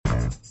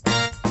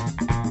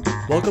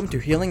Welcome to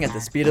Healing at the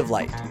Speed of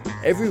Light.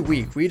 Every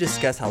week we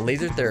discuss how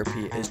laser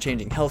therapy is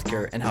changing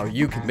healthcare and how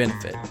you can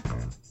benefit.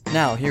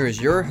 Now, here is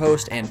your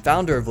host and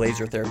founder of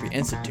Laser Therapy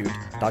Institute,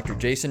 Dr.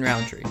 Jason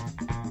Roundtree.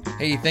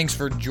 Hey, thanks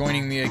for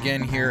joining me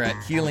again here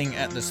at Healing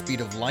at the Speed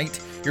of Light,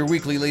 your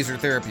weekly laser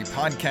therapy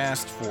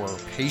podcast for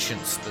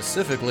patients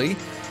specifically.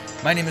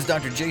 My name is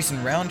Dr.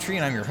 Jason Roundtree,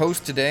 and I'm your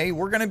host today.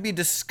 We're going to be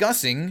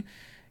discussing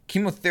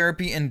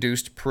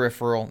chemotherapy-induced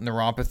peripheral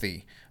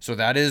neuropathy. So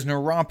that is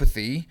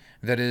neuropathy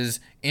that is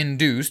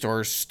induced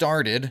or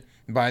started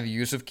by the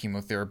use of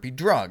chemotherapy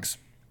drugs.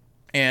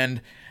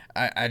 And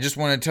I just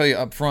want to tell you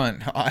up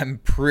front, I'm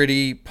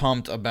pretty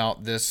pumped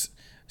about this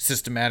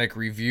systematic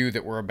review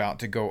that we're about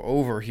to go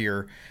over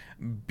here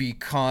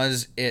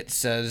because it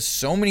says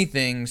so many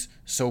things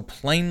so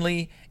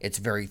plainly. It's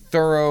very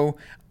thorough.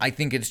 I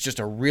think it's just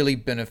a really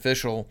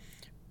beneficial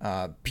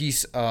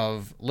piece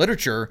of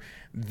literature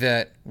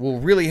that will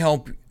really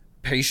help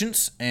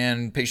patients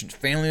and patients'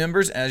 family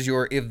members as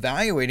you're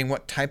evaluating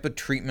what type of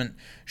treatment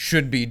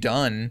should be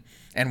done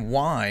and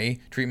why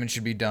treatment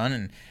should be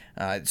done.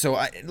 And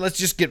let's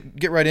just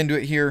get right into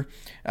it here.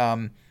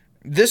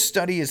 This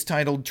study is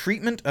titled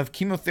Treatment of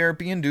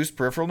Chemotherapy-Induced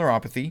Peripheral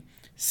Neuropathy,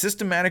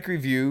 Systematic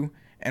Review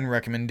and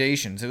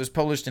Recommendations. It was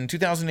published in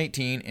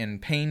 2018 in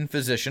Pain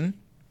Physician.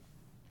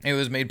 It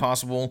was made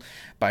possible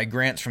by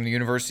grants from the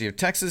University of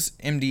Texas,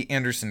 MD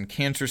Anderson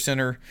Cancer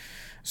Center.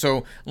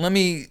 So let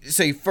me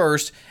say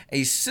first,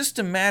 a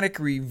systematic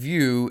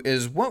review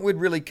is what we'd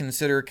really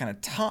consider kind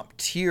of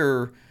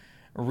top-tier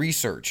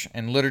research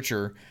and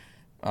literature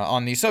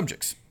on these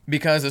subjects.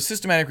 Because a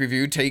systematic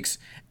review takes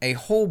a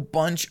whole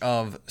bunch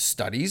of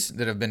studies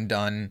that have been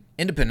done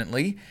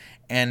independently,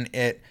 and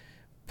it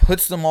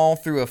puts them all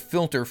through a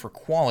filter for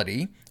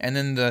quality, and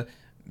then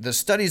the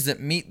studies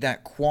that meet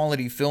that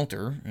quality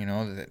filter,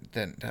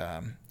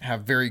 that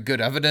have very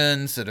good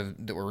evidence,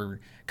 that were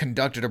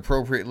conducted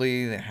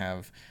appropriately, that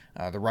have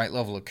the right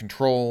level of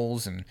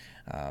controls and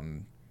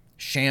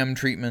sham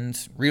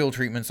treatments, real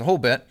treatments, the whole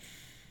bit.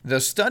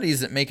 The studies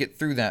that make it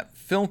through that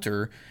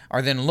filter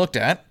are then looked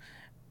at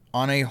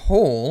on a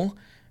whole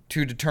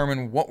to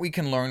determine what we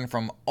can learn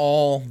from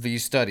all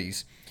these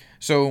studies.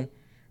 So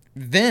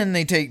then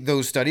they take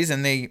those studies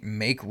and they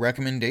make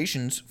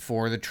recommendations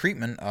for the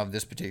treatment of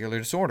this particular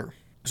disorder.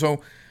 So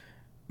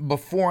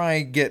before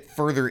I get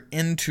further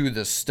into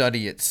the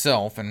study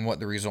itself and what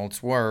the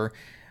results were,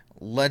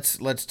 let's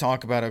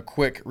talk about a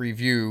quick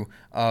review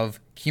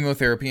of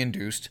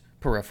chemotherapy-induced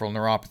peripheral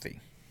neuropathy.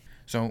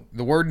 So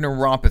the word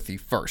neuropathy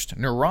first.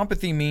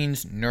 Neuropathy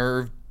means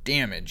nerve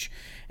damage,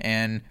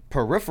 and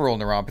peripheral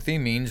neuropathy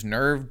means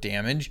nerve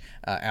damage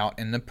out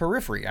in the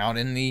periphery, out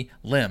in the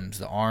limbs,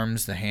 the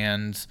arms, the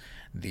hands,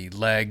 the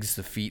legs,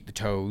 the feet, the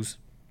toes.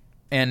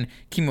 And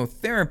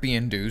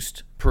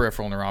chemotherapy-induced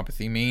peripheral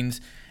neuropathy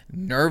means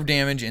nerve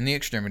damage in the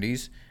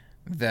extremities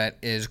that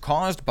is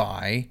caused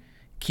by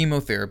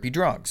chemotherapy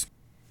drugs.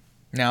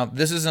 Now,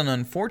 this is an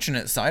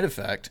unfortunate side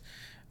effect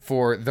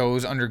for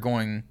those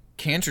undergoing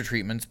cancer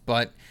treatments,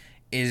 but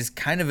is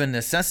kind of a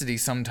necessity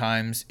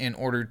sometimes in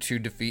order to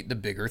defeat the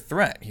bigger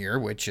threat here,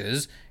 which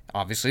is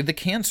obviously the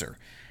cancer.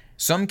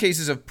 Some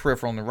cases of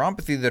peripheral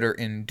neuropathy that are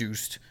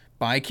induced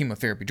by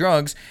chemotherapy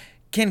drugs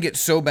can get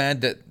so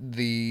bad that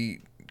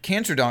the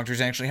cancer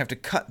doctors actually have to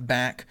cut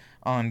back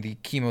on the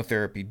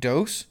chemotherapy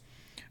dose,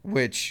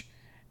 which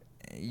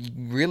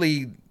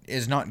really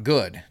is not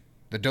good.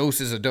 The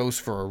dose is a dose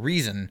for a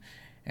reason,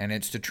 and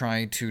it's to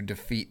try to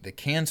defeat the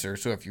cancer.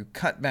 So if you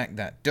cut back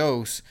that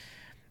dose,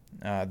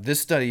 this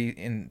study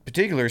in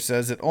particular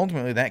says that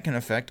ultimately that can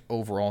affect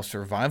overall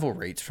survival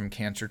rates from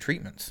cancer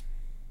treatments.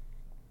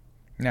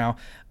 Now,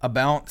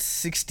 about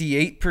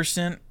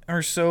 68%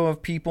 or so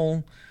of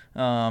people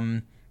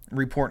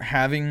report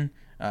having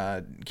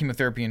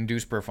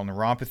chemotherapy-induced peripheral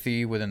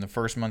neuropathy within the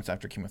first months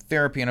after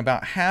chemotherapy, and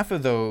about half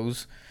of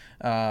those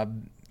are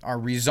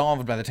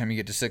resolved by the time you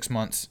get to 6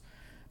 months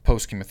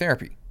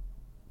post-chemotherapy,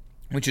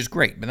 which is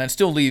great, but that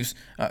still leaves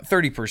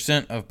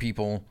 30% of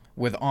people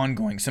with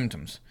ongoing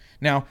symptoms.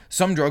 Now,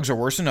 some drugs are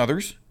worse than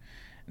others.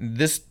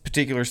 This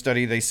particular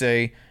study, they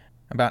say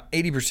about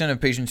 80%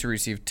 of patients who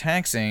receive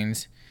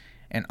taxanes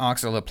and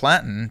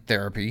oxaliplatin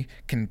therapy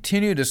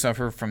continue to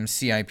suffer from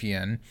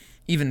CIPN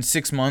even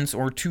 6 months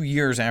or 2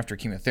 years after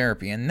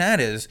chemotherapy. And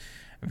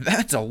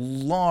that's a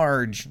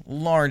large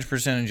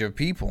percentage of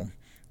people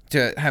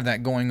to have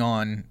that going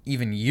on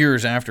even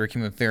years after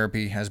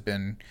chemotherapy has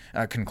been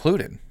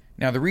concluded.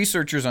 Now, the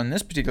researchers on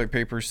this particular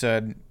paper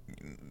said,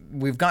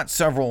 we've got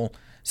several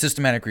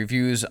systematic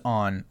reviews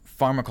on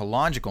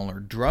pharmacological or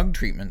drug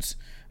treatments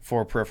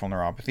for peripheral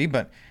neuropathy,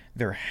 but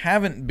there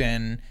haven't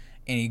been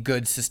any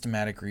good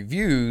systematic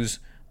reviews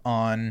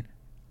on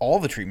all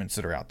the treatments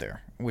that are out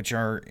there, which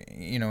are,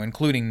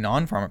 including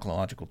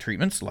non-pharmacological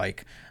treatments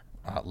like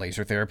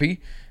laser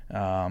therapy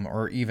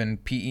or even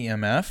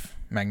PEMF,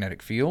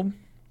 magnetic field.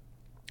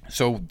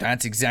 So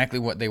that's exactly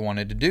what they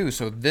wanted to do.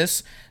 So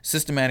this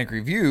systematic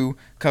review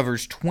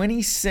covers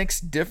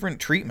 26 different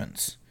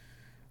treatments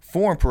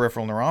for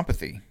peripheral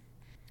neuropathy.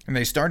 And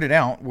they started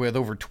out with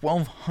over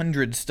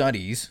 1,200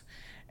 studies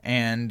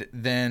and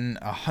then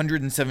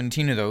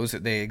 117 of those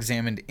that they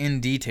examined in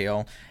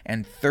detail,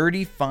 and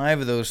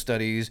 35 of those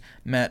studies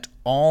met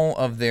all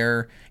of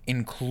their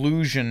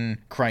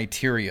inclusion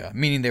criteria,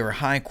 meaning they were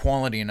high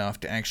quality enough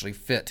to actually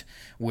fit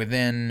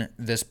within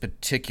this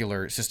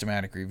particular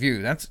systematic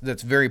review.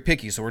 That's very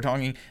picky, so we're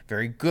talking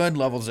very good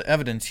levels of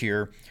evidence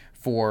here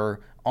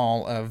for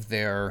all of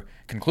their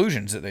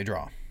conclusions that they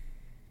draw.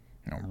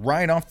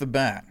 Right off the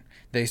bat,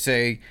 they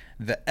say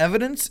the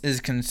evidence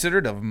is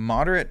considered of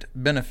moderate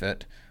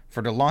benefit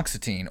for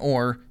duloxetine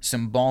or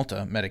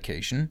Cymbalta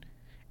medication,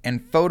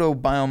 and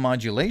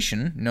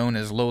photobiomodulation, known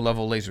as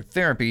low-level laser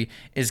therapy,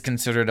 is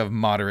considered of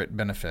moderate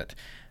benefit.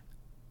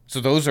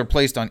 So those are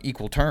placed on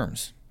equal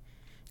terms.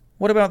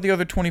 What about the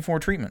other 24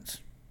 treatments?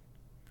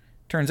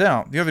 Turns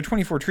out the other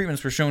 24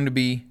 treatments were shown to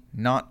be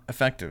not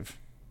effective.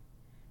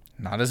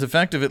 Not as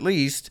effective, at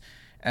least,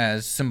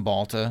 as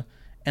Cymbalta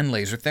and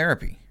laser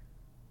therapy.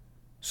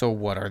 So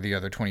what are the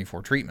other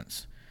 24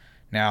 treatments?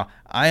 Now,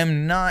 I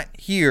am not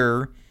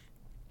here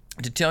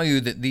to tell you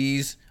that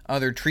these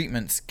other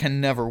treatments can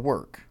never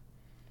work.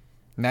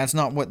 And that's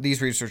not what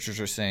these researchers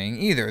are saying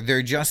either.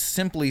 They're just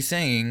simply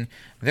saying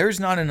there's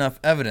not enough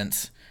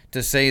evidence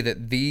to say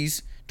that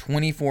these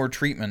 24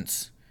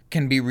 treatments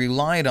can be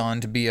relied on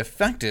to be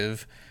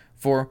effective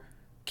for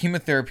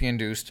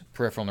chemotherapy-induced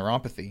peripheral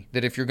neuropathy.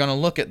 That if you're going to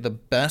look at the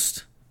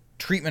best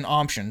treatment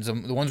options,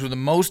 the ones with the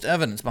most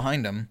evidence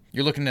behind them,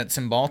 you're looking at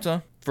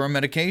Cymbalta for a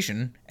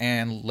medication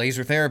and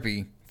laser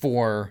therapy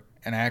for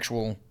an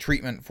actual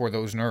treatment for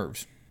those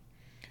nerves.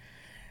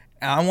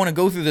 And I want to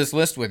go through this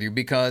list with you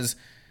because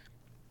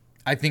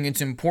I think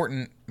it's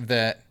important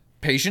that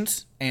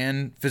patients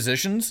and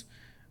physicians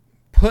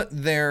put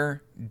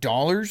their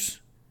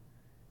dollars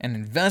and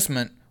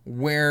investment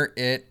where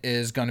it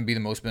is going to be the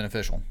most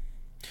beneficial.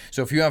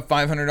 So if you have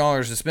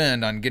 $500 to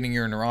spend on getting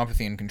your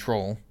neuropathy in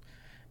control,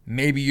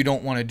 maybe you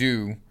don't want to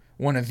do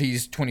one of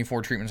these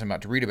 24 treatments I'm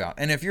about to read about.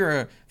 And if you're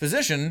a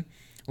physician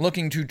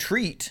looking to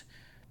treat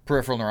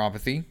peripheral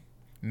neuropathy,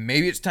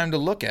 maybe it's time to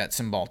look at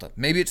Cymbalta.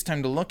 Maybe it's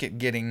time to look at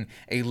getting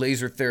a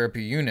laser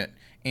therapy unit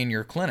in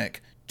your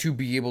clinic to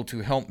be able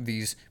to help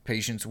these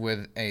patients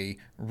with a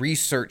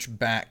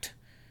research-backed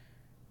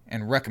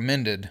and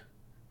recommended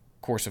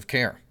course of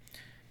care.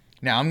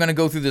 Now, I'm going to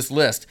go through this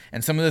list,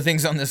 and some of the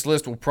things on this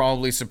list will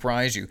probably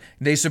surprise you.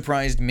 They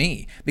surprised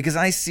me because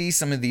I see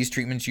some of these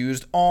treatments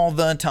used all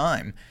the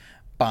time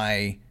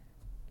by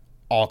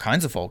all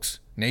kinds of folks.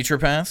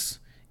 Naturopaths,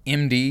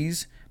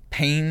 MDs,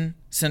 pain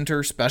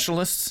center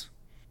specialists,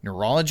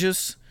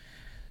 neurologists.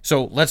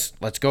 So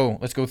let's go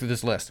through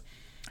this list.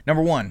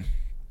 Number 1,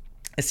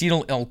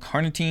 acetyl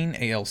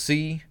L-carnitine,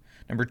 ALC.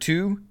 Number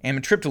 2,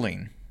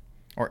 amitriptyline,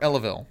 or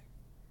Elavil.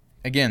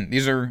 Again,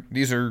 these are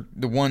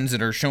the ones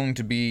that are shown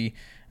to be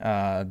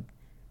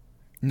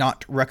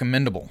not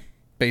recommendable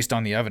based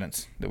on the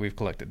evidence that we've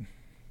collected.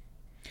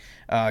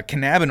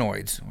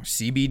 Cannabinoids, or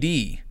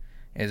CBD,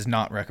 is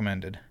not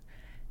recommended.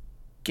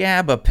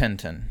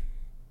 Gabapentin,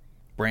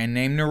 brand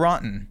name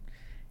Neurontin,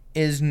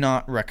 is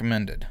not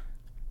recommended.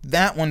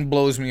 That one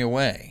blows me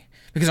away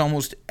because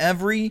almost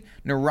every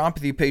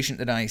neuropathy patient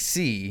that I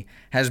see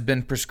has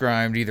been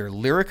prescribed either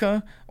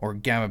Lyrica or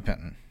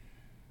gabapentin.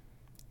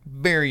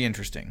 Very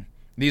interesting.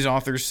 These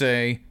authors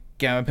say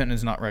gabapentin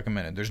is not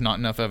recommended. There's not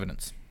enough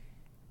evidence.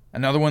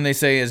 Another one they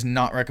say is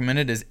not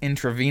recommended is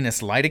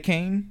intravenous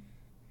lidocaine.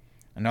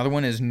 Another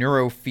one is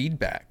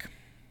neurofeedback.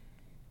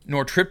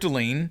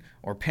 Nortriptyline,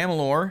 or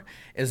Pamelor,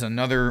 is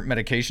another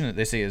medication that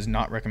they say is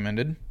not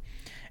recommended.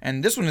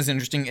 And this one is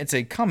interesting. It's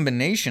a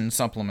combination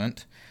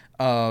supplement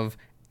of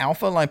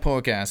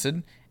alpha-lipoic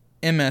acid,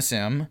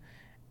 MSM,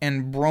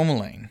 and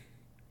bromelain,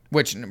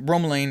 which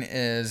bromelain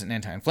is an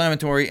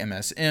anti-inflammatory.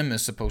 MSM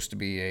is supposed to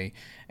be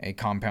a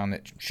compound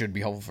that should be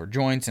helpful for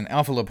joints. And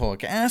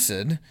alpha-lipoic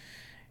acid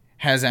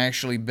has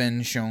actually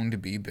been shown to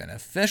be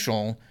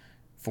beneficial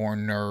for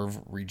nerve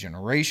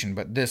regeneration.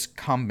 But this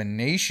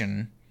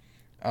combination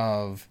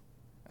of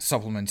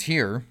supplements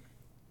here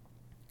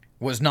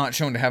was not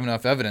shown to have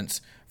enough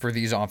evidence for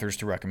these authors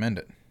to recommend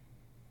it.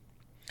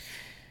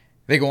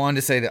 They go on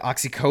to say that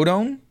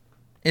oxycodone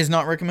is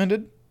not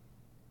recommended.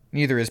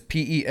 Neither is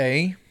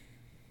PEA.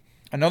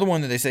 Another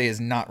one that they say is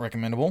not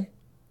recommendable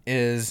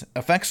is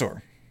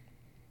Effexor,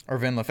 or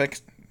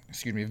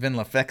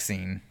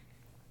venlafaxine.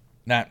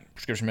 That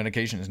prescription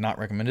medication is not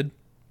recommended.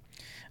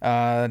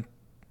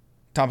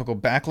 Topical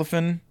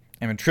baclofen,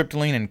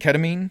 amitriptyline, and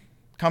ketamine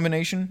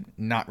combination,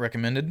 not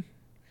recommended.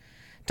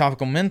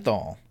 Topical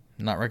menthol,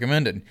 not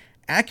recommended.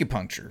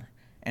 Acupuncture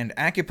and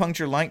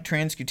acupuncture-like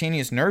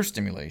transcutaneous nerve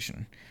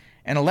stimulation,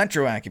 and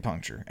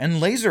electroacupuncture and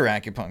laser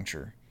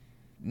acupuncture,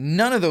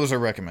 none of those are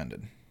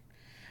recommended.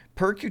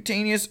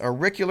 Percutaneous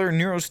auricular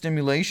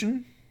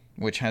neurostimulation,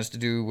 which has to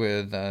do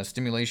with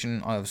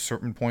stimulation of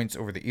certain points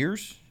over the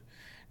ears,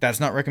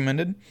 that's not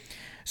recommended.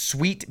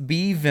 Sweet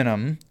bee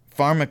venom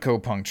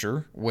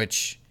pharmacopuncture,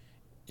 which,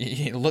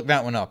 look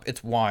that one up,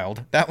 it's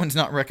wild. That one's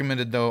not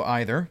recommended though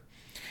either.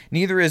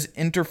 Neither is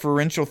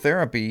interferential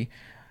therapy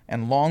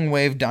and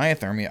long-wave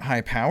diathermy at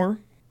high power.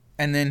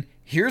 And then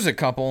here's a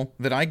couple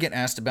that I get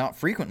asked about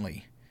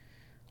frequently.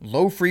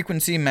 Low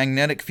frequency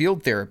magnetic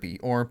field therapy,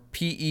 or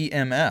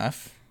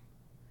PEMF,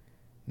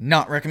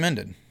 not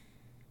recommended.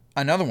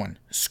 Another one,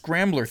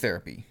 scrambler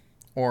therapy,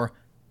 or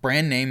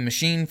brand name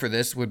machine for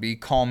this would be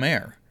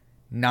Calmair,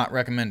 not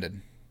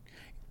recommended.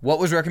 What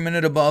was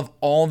recommended above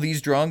all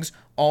these drugs,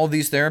 all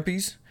these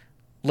therapies?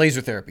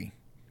 Laser therapy.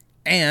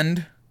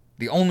 And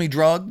the only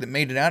drug that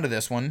made it out of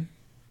this one,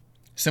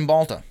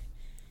 Cymbalta.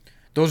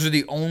 Those are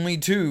the only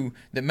two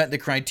that met the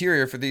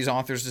criteria for these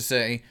authors to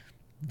say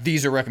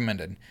these are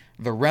recommended.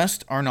 The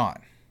rest are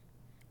not.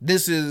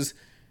 This is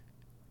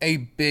a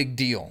big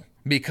deal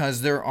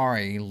because there are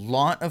a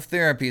lot of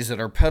therapies that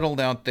are peddled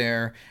out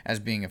there as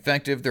being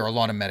effective. There are a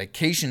lot of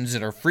medications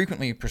that are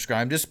frequently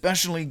prescribed,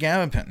 especially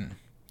gabapentin.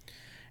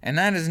 And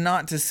that is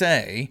not to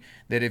say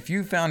that if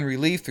you found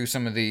relief through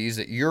some of these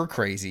that you're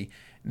crazy.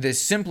 This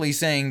is simply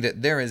saying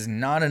that there is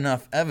not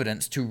enough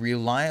evidence to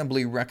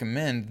reliably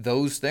recommend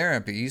those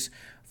therapies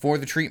for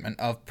the treatment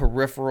of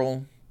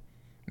peripheral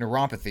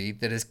neuropathy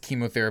that is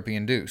chemotherapy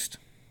induced.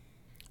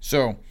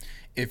 So,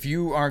 if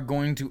you are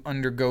going to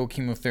undergo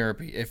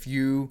chemotherapy, if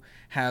you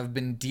have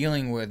been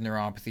dealing with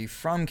neuropathy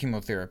from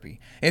chemotherapy,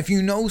 if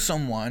you know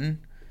someone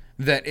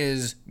that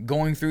is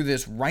going through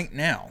this right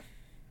now,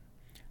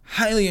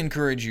 highly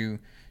encourage you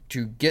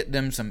to get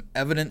them some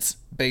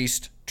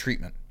evidence-based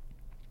treatment,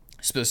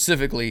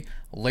 specifically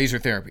laser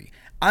therapy.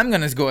 I'm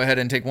going to go ahead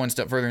and take one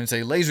step further and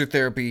say laser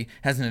therapy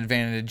has an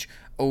advantage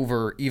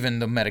over even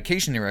the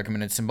medication they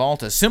recommended,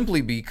 Cymbalta,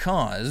 simply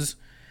because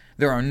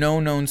there are no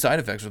known side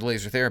effects with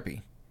laser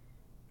therapy.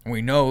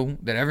 We know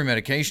that every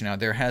medication out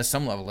there has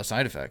some level of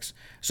side effects.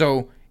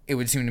 So it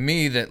would seem to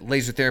me that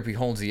laser therapy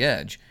holds the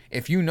edge.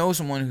 If you know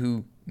someone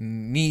who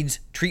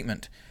needs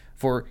treatment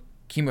for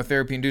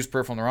chemotherapy-induced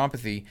peripheral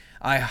neuropathy,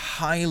 I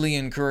highly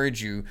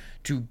encourage you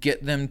to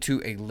get them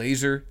to a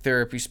laser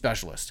therapy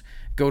specialist.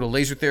 Go to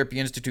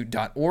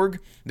lasertherapyinstitute.org.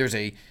 There's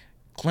a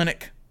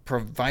clinic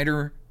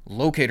provider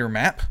locator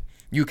map.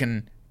 You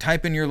can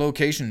type in your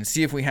location and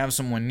see if we have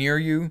someone near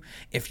you.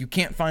 If you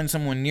can't find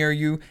someone near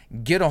you,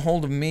 get a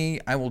hold of me.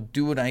 I will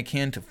do what I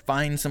can to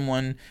find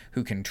someone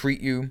who can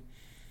treat you.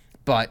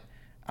 But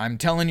I'm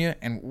telling you,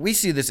 and we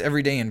see this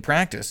every day in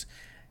practice,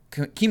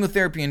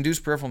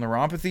 chemotherapy-induced peripheral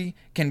neuropathy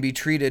can be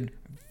treated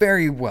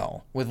very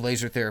well with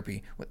laser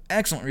therapy with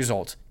excellent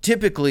results,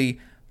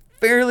 typically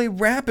fairly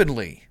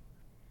rapidly.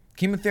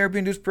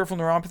 Chemotherapy-induced peripheral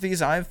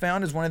neuropathies I've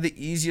found is one of the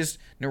easiest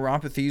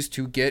neuropathies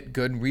to get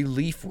good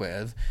relief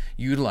with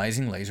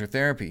utilizing laser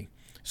therapy.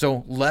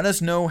 So let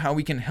us know how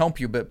we can help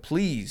you, but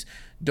please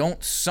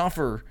don't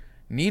suffer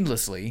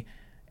needlessly,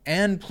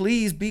 and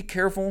please be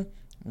careful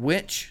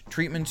which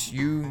treatments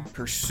you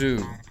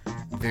pursue.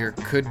 There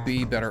could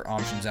be better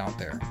options out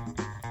there.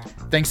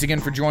 Thanks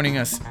again for joining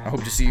us. I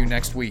hope to see you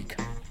next week.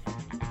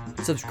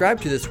 Subscribe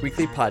to this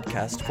weekly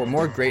podcast for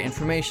more great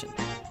information.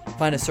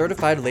 Find a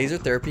certified laser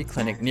therapy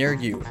clinic near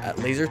you at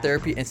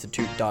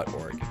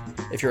lasertherapyinstitute.org.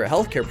 If you're a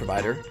healthcare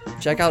provider,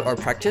 check out our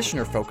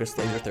practitioner-focused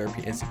Laser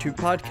Therapy Institute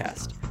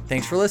podcast.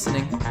 Thanks for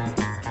listening.